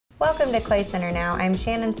Welcome to Clay Center Now. I'm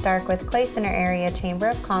Shannon Stark with Clay Center Area Chamber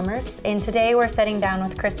of Commerce, and today we're sitting down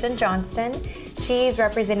with Kristen Johnston. She's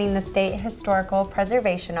representing the State Historical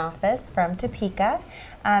Preservation Office from Topeka,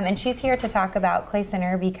 and she's here to talk about Clay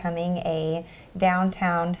Center becoming a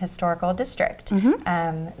downtown historical district.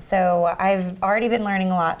 So I've already been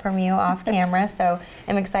learning a lot from you off camera, so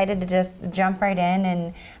I'm excited to just jump right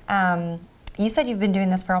in. And you said you've been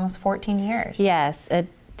doing this for almost 14 years. Yes. At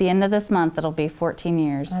the end of this month, it'll be 14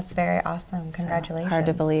 years. That's very awesome. Congratulations. So hard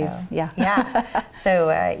to believe. So, yeah. Yeah.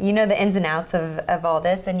 So you know the ins and outs of all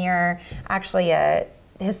this, and you're actually a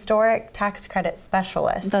historic tax credit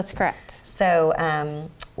specialist. That's correct. So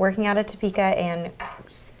working out of Topeka and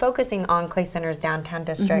focusing on Clay Center's downtown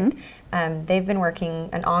district, they've been working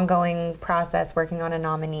an ongoing process, working on a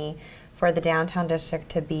nominee for the downtown district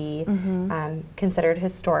to be considered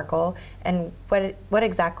historical. And what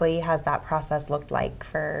exactly has that process looked like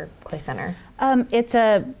for Clay Center? It's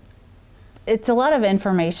a lot of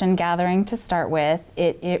information gathering to start with.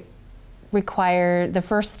 It requires, the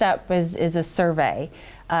first step is a survey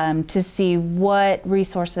to see what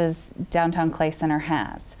resources downtown Clay Center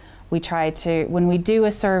has. We try to, when we do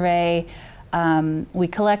a survey, we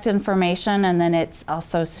collect information, and then it's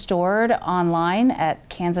also stored online at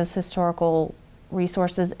Kansas Historical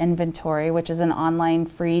Resources Inventory, which is an online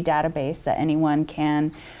free database that anyone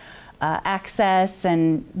can access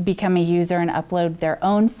and become a user and upload their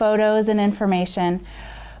own photos and information.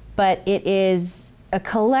 But it is a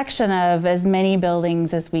collection of as many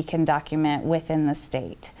buildings as we can document within the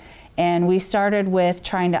state. And we started with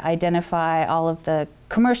trying to identify all of the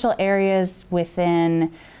commercial areas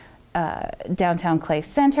within downtown Clay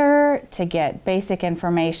Center to get basic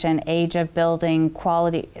information, age of building,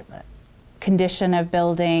 quality, condition of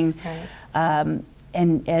building,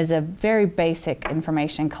 and as a very basic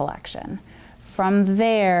information collection. From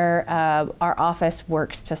there, our office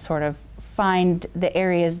works to sort of find the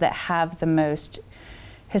areas that have the most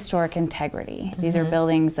historic integrity. These are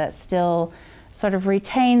buildings that still sort of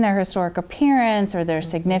retain their historic appearance or their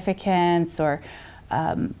significance, or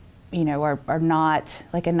you know, are not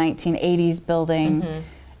like a 1980s building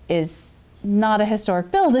is not a historic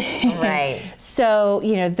building. Right. So,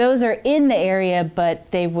 you know, those are in the area, but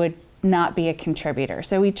they would not be a contributor.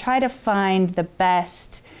 So we try to find the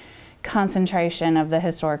best concentration of the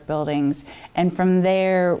historic buildings, and from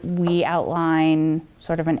there we outline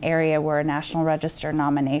sort of an area where a National Register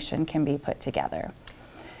nomination can be put together.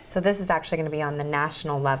 So this is actually going to be on the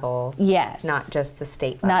national level. Yes. Not just the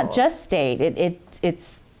state level. Not just state.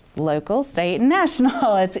 It's local, state, and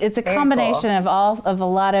national. It's a Very combination cool. of a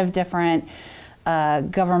lot of different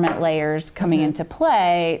government layers coming into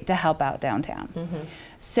play to help out downtown.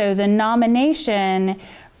 So the nomination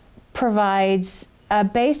provides a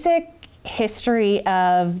basic history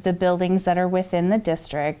of the buildings that are within the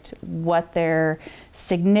district, what their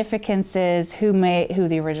significance is, who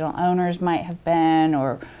the original owners might have been,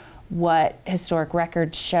 or what historic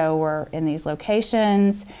records show were in these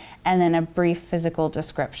locations, and then a brief physical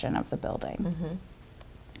description of the building.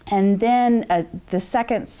 And then the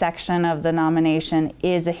second section of the nomination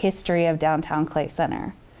is a history of downtown Clay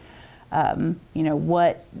Center. You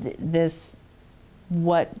know,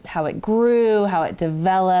 how it grew, how it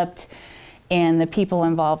developed, and the people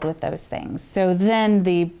involved with those things. So then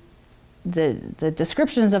the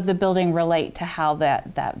descriptions of the building relate to how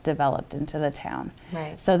that developed into the town.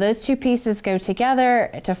 Right. So those two pieces go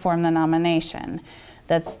together to form the nomination.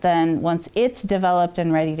 That's then, once it's developed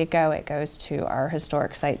and ready to go, it goes to our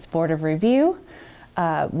Historic Sites Board of Review,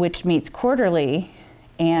 which meets quarterly.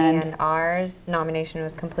 And ours nomination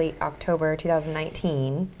was complete October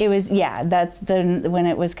 2019. It was, yeah, that's when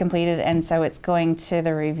it was completed, and so it's going to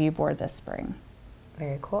the review board this spring.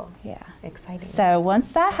 Very cool. Yeah. Exciting. So once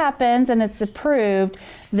that happens and it's approved,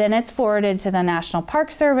 then it's forwarded to the National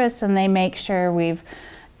Park Service, and they make sure we've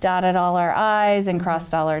dotted all our I's and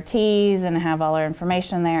crossed all our T's and have all our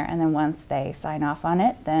information there. And then once they sign off on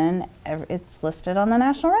it, then it's listed on the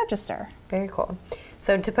National Register. Very cool.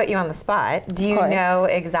 So to put you on the spot, do you know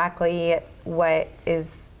exactly what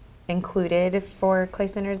is included for Clay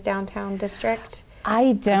Center's downtown district?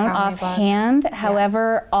 I don't offhand.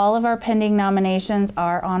 However, all of our pending nominations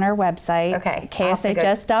are on our website,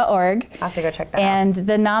 kshs.org. I'll have to go check that out. And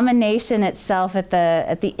the nomination itself at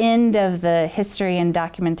the end of the history and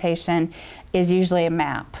documentation is usually a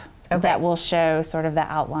map that will show sort of the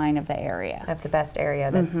outline of the area. Of the best area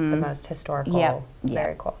that's the most historical. Yep.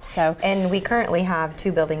 Very cool. So, and we currently have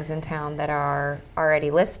 2 buildings in town that are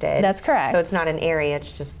already listed. That's correct. So it's not an area,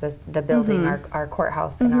 it's just the building, our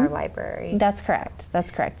courthouse and our library. That's correct. That's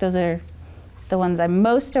correct. Those are the ones I'm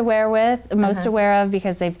most aware of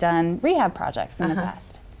because they've done rehab projects in the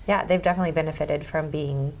past. Yeah, they've definitely benefited from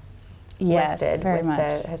being listed with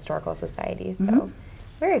the historical society. So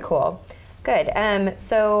very cool. Good.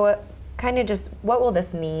 So kind of just what will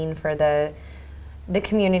this mean for the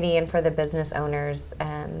community and for the business owners?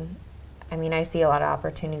 I mean, I see a lot of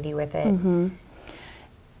opportunity with it.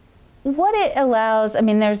 What it allows, I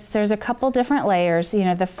mean, there's a couple different layers. You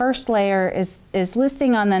know, the first layer is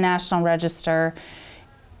listing on the National Register.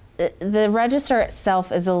 The register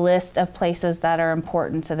itself is a list of places that are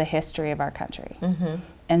important to the history of our country.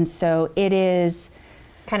 And so it is...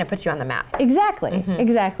 kind of puts you on the map. Exactly,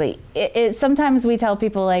 exactly. Sometimes we tell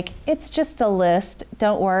people, like, it's just a list,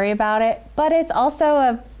 don't worry about it. But it's also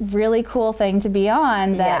a really cool thing to be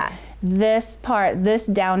on, that this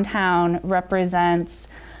downtown represents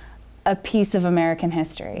a piece of American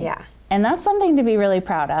history. Yeah. And that's something to be really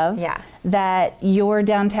proud of. Yeah. That your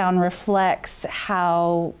downtown reflects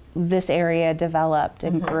how this area developed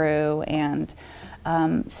and grew, and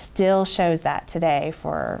still shows that today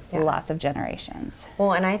for lots of generations.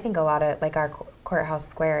 Well, and I think a lot of, like, our Courthouse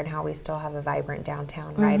Square and how we still have a vibrant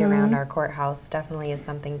downtown right around our courthouse definitely is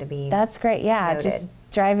something to be That's great, noted. Just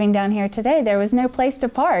driving down here today, there was no place to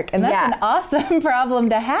park, and that's an awesome problem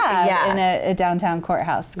to have in a downtown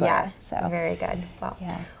courthouse square. So very good. Well,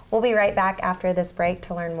 we'll be right back after this break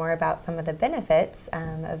to learn more about some of the benefits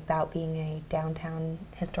about being a downtown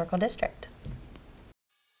historical district.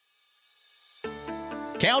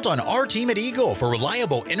 Count on our team at Eagle for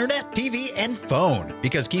reliable internet, TV, and phone,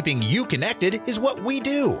 because keeping you connected is what we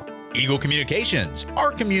do. Eagle Communications,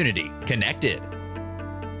 our community connected.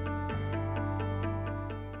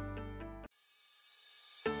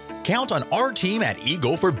 Count on our team at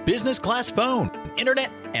Eagle for business class phone,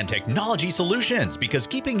 internet, and technology solutions, because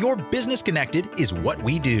keeping your business connected is what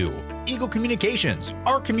we do. Eagle Communications,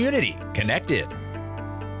 our community connected.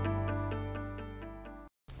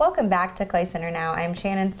 Welcome back to Clay Center Now. I'm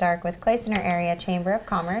Shannon Stark with Clay Center Area Chamber of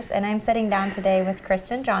Commerce, and I'm sitting down today with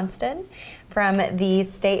Kristen Johnston from the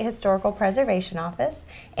State Historical Preservation Office,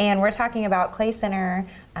 and we're talking about Clay Center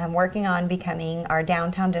working on becoming, our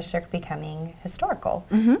downtown district becoming historical,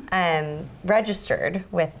 registered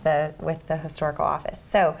with the historical office.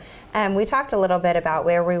 So we talked a little bit about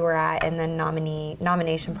where we were at in the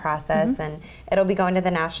nomination process, and it'll be going to the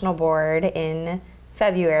national board in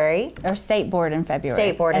February. Or state board in February.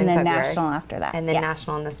 State board in February. And then national after that. And then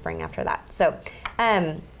national in the spring after that. So,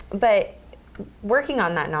 but working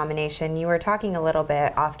on that nomination, you were talking a little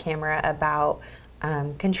bit off camera about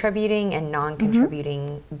contributing and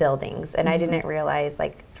non-contributing buildings. And I didn't realize,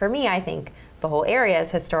 like, for me, I think the whole area is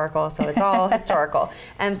historical, so it's all historical.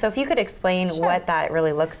 So if you could explain what that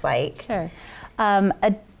really looks like. Sure.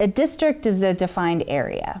 A district is a defined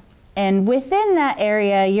area. And within that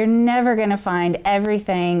area, you're never going to find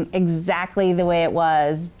everything exactly the way it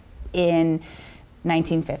was in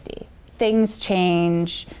 1950. Things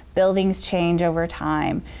change, buildings change over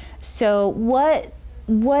time. So what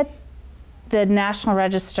the National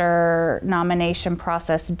Register nomination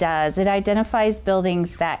process does, it identifies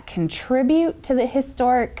buildings that contribute to the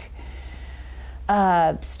historic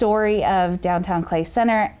story of downtown Clay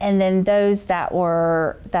Center, and then those that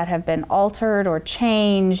have been altered or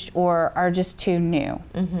changed or are just too new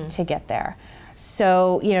to get there.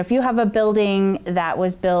 So, you know, if you have a building that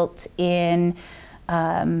was built in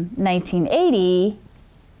 1980,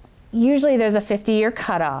 usually there's a 50-year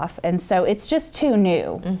cutoff, and so it's just too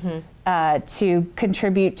new to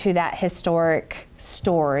contribute to that historic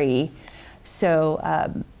story. So,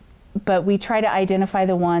 but we try to identify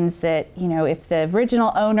the ones that, you know, if the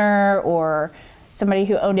original owner or somebody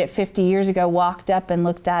who owned it 50 years ago walked up and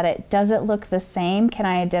looked at it, does it look the same? Can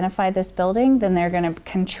I identify this building? Then they're going to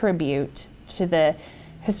contribute to the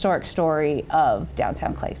historic story of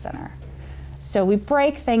downtown Clay Center. So we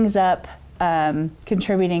break things up,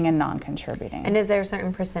 contributing and non-contributing. And is there a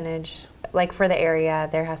certain percentage, like for the area,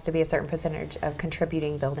 there has to be a certain percentage of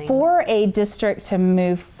contributing buildings? For a district to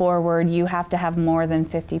move forward, you have to have more than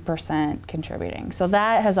 50% contributing. So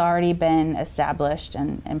that has already been established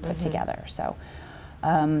and put together. So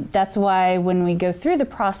that's why when we go through the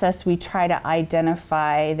process, we try to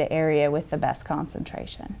identify the area with the best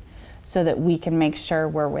concentration so that we can make sure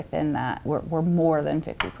we're within that, we're more than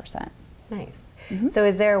 50%. Nice. So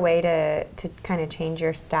is there a way to kind of change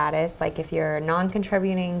your status? Like if you're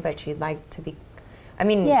non-contributing, but you'd like to be, I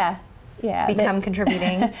mean, become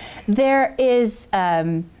contributing? There is,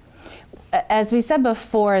 as we said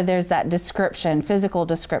before, there's that description, physical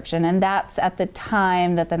description, and that's at the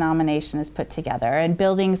time that the nomination is put together. And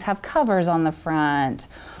buildings have covers on the front,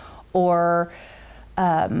 or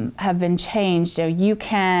have been changed.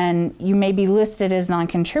 You may be listed as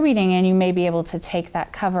non-contributing, and you may be able to take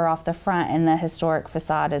that cover off the front and the historic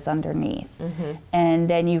facade is underneath. And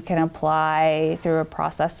then you can apply through a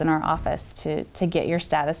process in our office to get your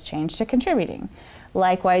status changed to contributing.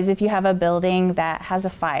 Likewise, if you have a building that has a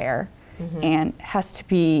fire and has to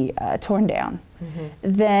be torn down,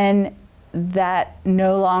 then that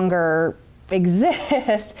no longer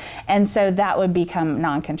exists, and so that would become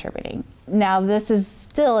non-contributing. Now, this is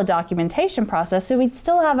still a documentation process, so we'd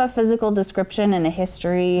still have a physical description and a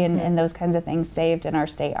history and those kinds of things saved in our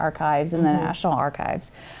state archives and the National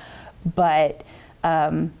Archives. But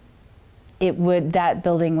that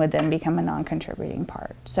building would then become a non-contributing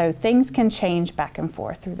part. So things can change back and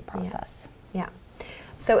forth through the process. Yeah.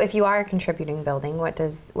 So if you are a contributing building, what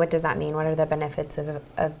does that mean? What are the benefits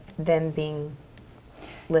of them being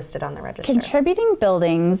listed on the register? Contributing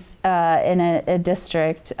buildings in a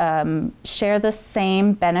district share the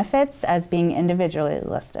same benefits as being individually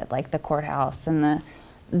listed, like the courthouse and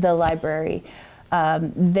the library.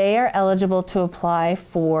 They are eligible to apply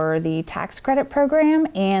for the tax credit program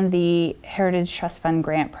and the Heritage Trust Fund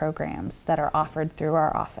grant programs that are offered through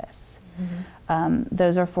our office.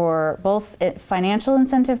 Those are for both financial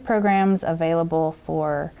incentive programs available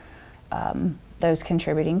for those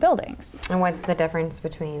contributing buildings. And what's the difference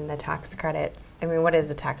between the tax credits? I mean, what is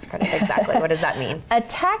a tax credit exactly? What does that mean? A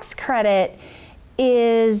tax credit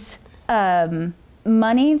is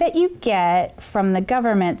money that you get from the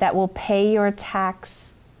government that will pay your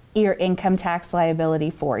income tax liability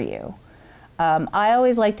for you. I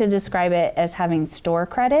always like to describe it as having store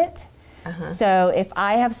credit. So if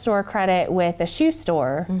I have store credit with a shoe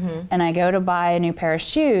store and I go to buy a new pair of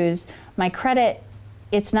shoes, my credit,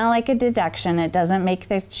 it's not like a deduction. It doesn't make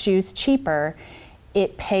the shoes cheaper.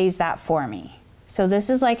 It pays that for me. So this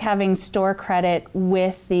is like having store credit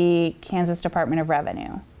with the Kansas Department of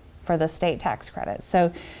Revenue for the state tax credit.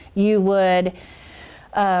 So you would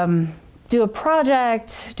do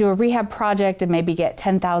a rehab project and maybe get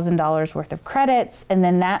 $10,000 worth of credits, and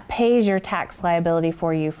then that pays your tax liability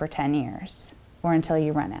for you for 10 years or until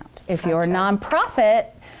you run out. If you're a nonprofit,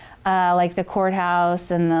 like the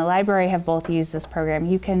courthouse and the library have both used this program,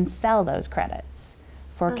 you can sell those credits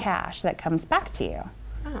for cash that comes back to you.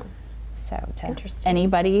 So to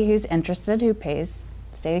anybody who's interested who pays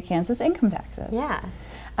state of Kansas income taxes.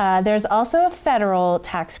 There's also a federal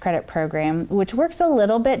tax credit program, which works a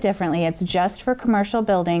little bit differently. It's just for commercial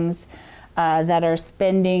buildings that are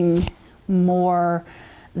spending more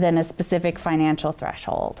than a specific financial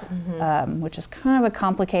threshold, which is kind of a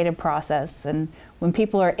complicated process. And when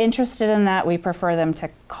people are interested in that, we prefer them to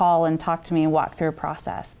call and talk to me and walk through a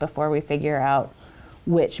process before we figure out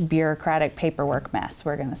which bureaucratic paperwork mess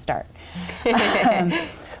we're going to start.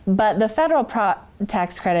 But the federal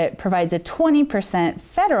tax credit provides a 20%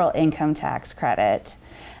 federal income tax credit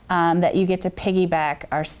that you get to piggyback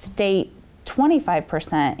our state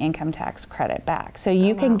 25% income tax credit back. So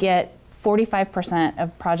you can get 45%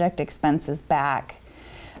 of project expenses back,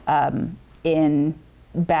 coming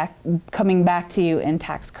back to you in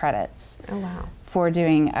tax credits. For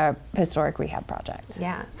doing a historic rehab project.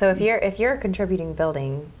 So if you're a contributing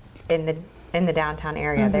building in the downtown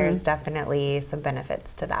area, there's definitely some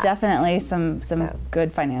benefits to that. Definitely some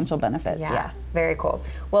good financial benefits. Very cool.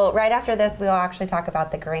 Well, right after this, we'll actually talk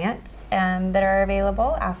about the grants that are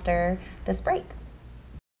available after this break.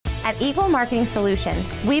 At Eagle Marketing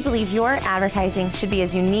Solutions, we believe your advertising should be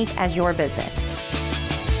as unique as your business.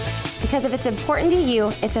 Because if it's important to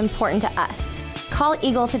you, it's important to us. Call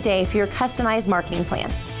Eagle today for your customized marketing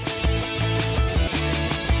plan.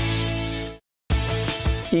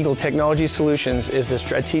 Eagle Technology Solutions is the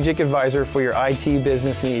strategic advisor for your IT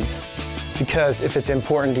business needs. Because if it's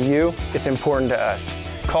important to you, it's important to us.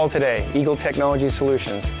 Call today, Eagle Technology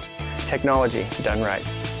Solutions. Technology done right.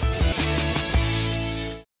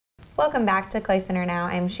 Welcome back to Clay Center Now.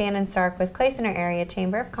 I'm Shannon Stark with Clay Center Area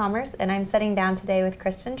Chamber of Commerce, and I'm sitting down today with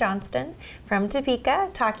Kristen Johnston from Topeka,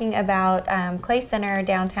 talking about Clay Center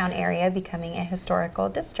downtown area becoming a historical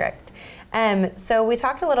district. So we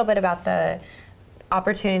talked a little bit about the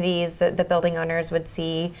opportunities that the building owners would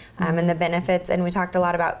see and the benefits, and we talked a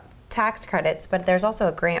lot about tax credits, but there's also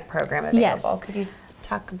a grant program available. Could you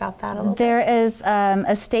talk about that a little bit? There is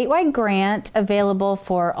a statewide grant available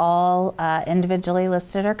for all individually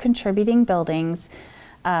listed or contributing buildings.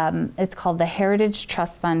 It's called the Heritage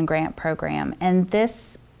Trust Fund grant program, and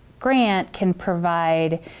this grant can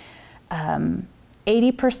provide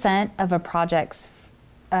 80% of a project's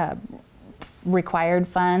required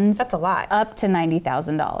funds. That's a lot. Up to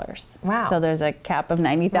 $90,000. Wow. So there's a cap of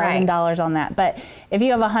 $90,000 on that. But if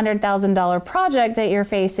you have a $100,000 project that you're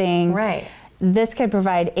facing, this could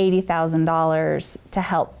provide $80,000 to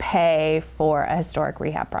help pay for a historic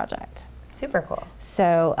rehab project. Super cool.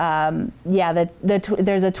 So yeah,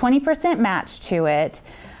 there's a 20% match to it.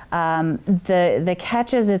 The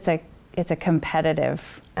catch is it's a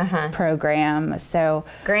competitive program. So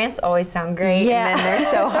grants always sound great, and then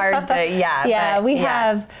they're so hard to we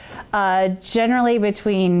have generally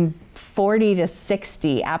between 40 to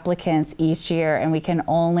 60 applicants each year, and we can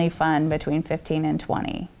only fund between 15 and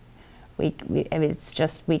 20. I mean, it's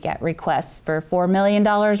just we get requests for $4 million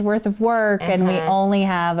worth of work, and we only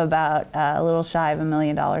have about a little shy of $1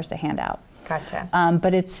 million to hand out. Gotcha.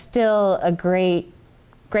 But it's still a great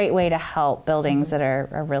way to help buildings that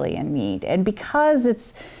are really in need. And because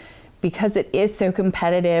it is so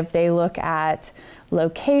competitive, they look at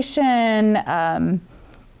location,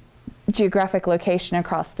 geographic location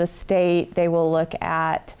across the state. They will look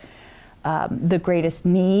at the greatest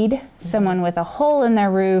need. Someone with a hole in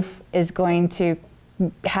their roof is going to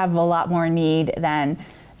have a lot more need than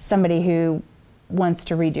somebody who wants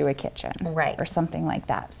to redo a kitchen, or something like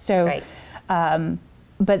that. So,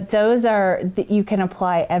 but those you can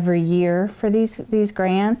apply every year for these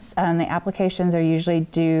grants. The applications are usually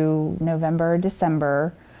due November or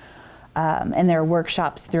December, and there are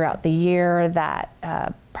workshops throughout the year that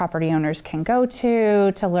property owners can go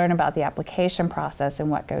to learn about the application process and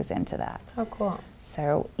what goes into that. Oh, cool.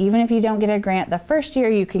 So even if you don't get a grant the first year,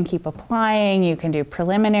 you can keep applying. You can do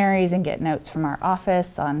preliminaries and get notes from our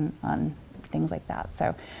office on things like that.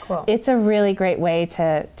 So it's a really great way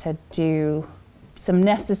to do some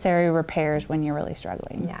necessary repairs when you're really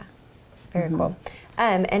struggling. Yeah, very cool.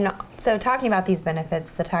 And so talking about these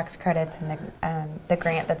benefits, the tax credits and the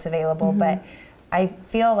grant that's available, but I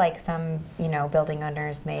feel like some, building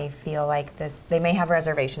owners may feel like they may have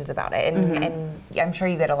reservations about it. And I'm sure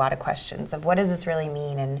you get a lot of questions of what does this really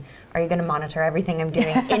mean? And are you going to monitor everything I'm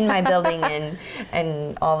doing in my building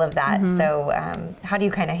and all of that? So how do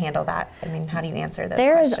you kind of handle that? I mean, how do you answer those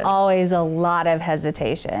questions? There is always a lot of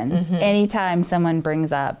hesitation anytime someone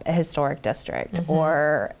brings up a historic district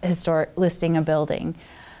or listing a building.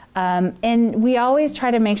 And we always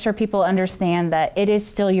try to make sure people understand that it is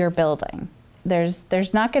still your building.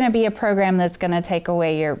 There's not going to be a program that's going to take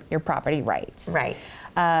away your property rights. Right.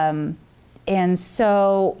 And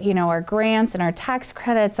so, our grants and our tax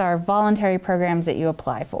credits are voluntary programs that you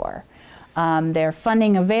apply for. They're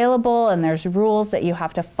funding available, and there's rules that you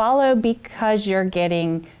have to follow because you're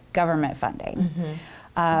getting government funding.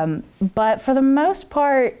 But for the most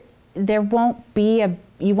part, there won't be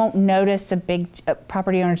you won't notice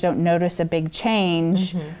property owners don't notice a big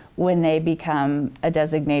change when they become a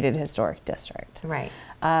designated historic district. Right.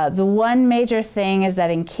 The one major thing is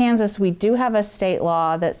that in Kansas, we do have a state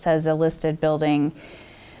law that says a listed building,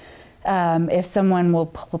 if someone will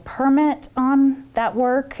pull a permit on that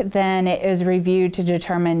work, then it is reviewed to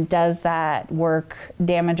determine does that work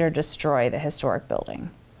damage or destroy the historic building.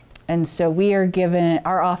 And so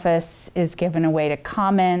our office is given a way to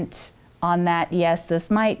comment on that. Yes, this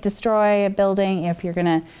might destroy a building. If you're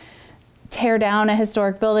going to tear down a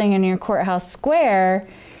historic building in your courthouse square,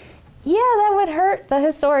 that would hurt the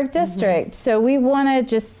historic district. So we want to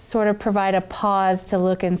just sort of provide a pause to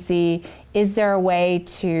look and see, is there a way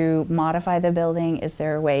to modify the building? Is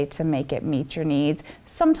there a way to make it meet your needs?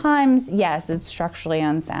 Sometimes, yes, it's structurally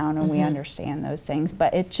unsound, and we understand those things,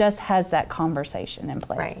 but it just has that conversation in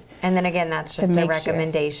place. Right. And then again, that's just a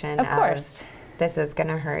recommendation of course. This is going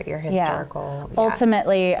to hurt your historical. Yeah.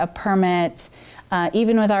 Ultimately, a permit,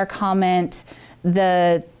 even with our comment,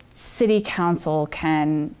 the city council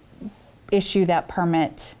can issue that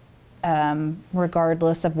permit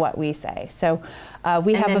regardless of what we say. So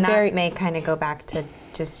we have that may kind of go back to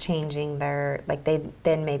just changing they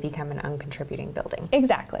then may become an uncontributing building.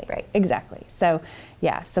 Exactly. Right. Exactly. So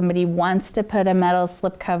if somebody wants to put a metal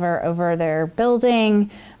slipcover over their building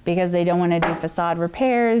because they don't want to do facade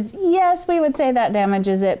repairs, yes, we would say that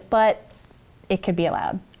damages it, but it could be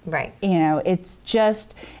allowed. Right. It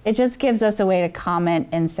just gives us a way to comment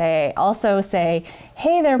and say,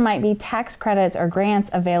 hey, there might be tax credits or grants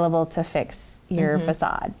available to fix your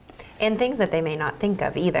facade. And things that they may not think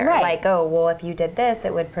of either. Right. Like, oh, well, if you did this,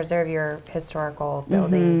 it would preserve your historical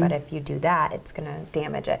building, but if you do that, it's going to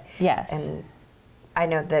damage it. Yes. And I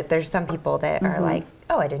know that there's some people that are like,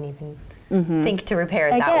 oh, I didn't even think to repair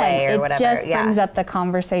it that way or whatever. It just brings up the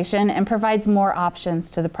conversation and provides more options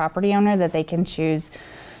to the property owner that they can choose.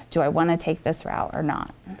 Do I want to take this route or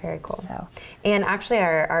not? Very cool. So. And actually,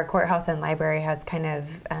 our courthouse and library has kind of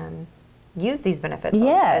used these benefits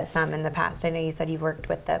some in the past. I know you said you've worked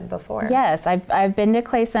with them before. Yes, I've been to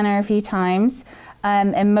Clay Center a few times,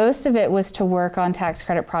 and most of it was to work on tax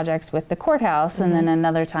credit projects with the courthouse, and then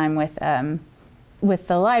another time with with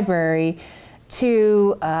the library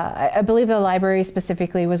to, I believe the library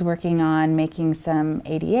specifically was working on making some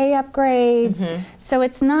ADA upgrades. So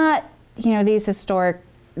it's not, you know, these historic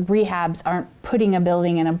rehabs aren't putting a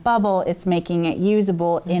building in a bubble, it's making it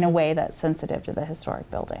usable in a way that's sensitive to the historic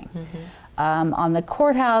building. On the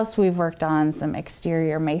courthouse, we've worked on some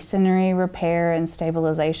exterior masonry repair and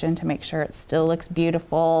stabilization to make sure it still looks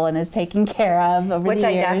beautiful and is taken care of over Which the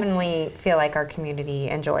I years. definitely feel like our community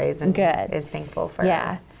enjoys and Good. is thankful for,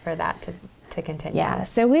 for that to continue. Yeah,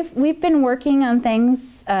 so we've been working on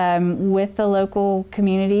things with the local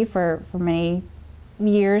community for many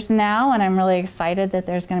years now, and I'm really excited that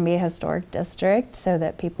there's going to be a historic district so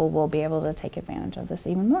that people will be able to take advantage of this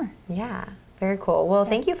even more. Yeah. Very cool. Well,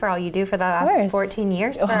 thank you for all you do for the last 14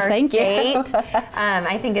 years for our thank state. you.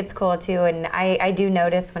 I think it's cool too, and I do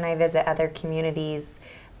notice when I visit other communities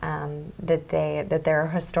that they're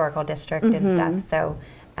a historical district and stuff. So,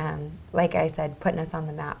 like I said, putting us on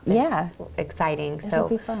the map is exciting. It'll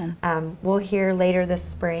be fun. We'll hear later this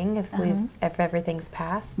spring if everything's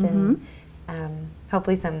passed, and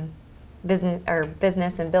hopefully some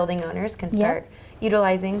business and building owners can start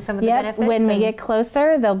utilizing some of the benefits. When we get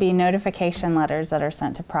closer, there'll be notification letters that are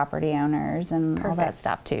sent to property owners and all that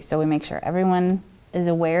stuff too. So we make sure everyone is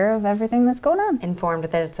aware of everything that's going on. Informed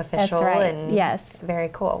that it's official. That's right. And yes.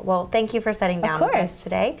 Very cool. Well, thank you for sitting down with us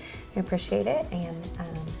today. We appreciate it. And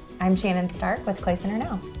I'm Shannon Stark with Clay Center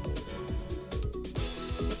Now.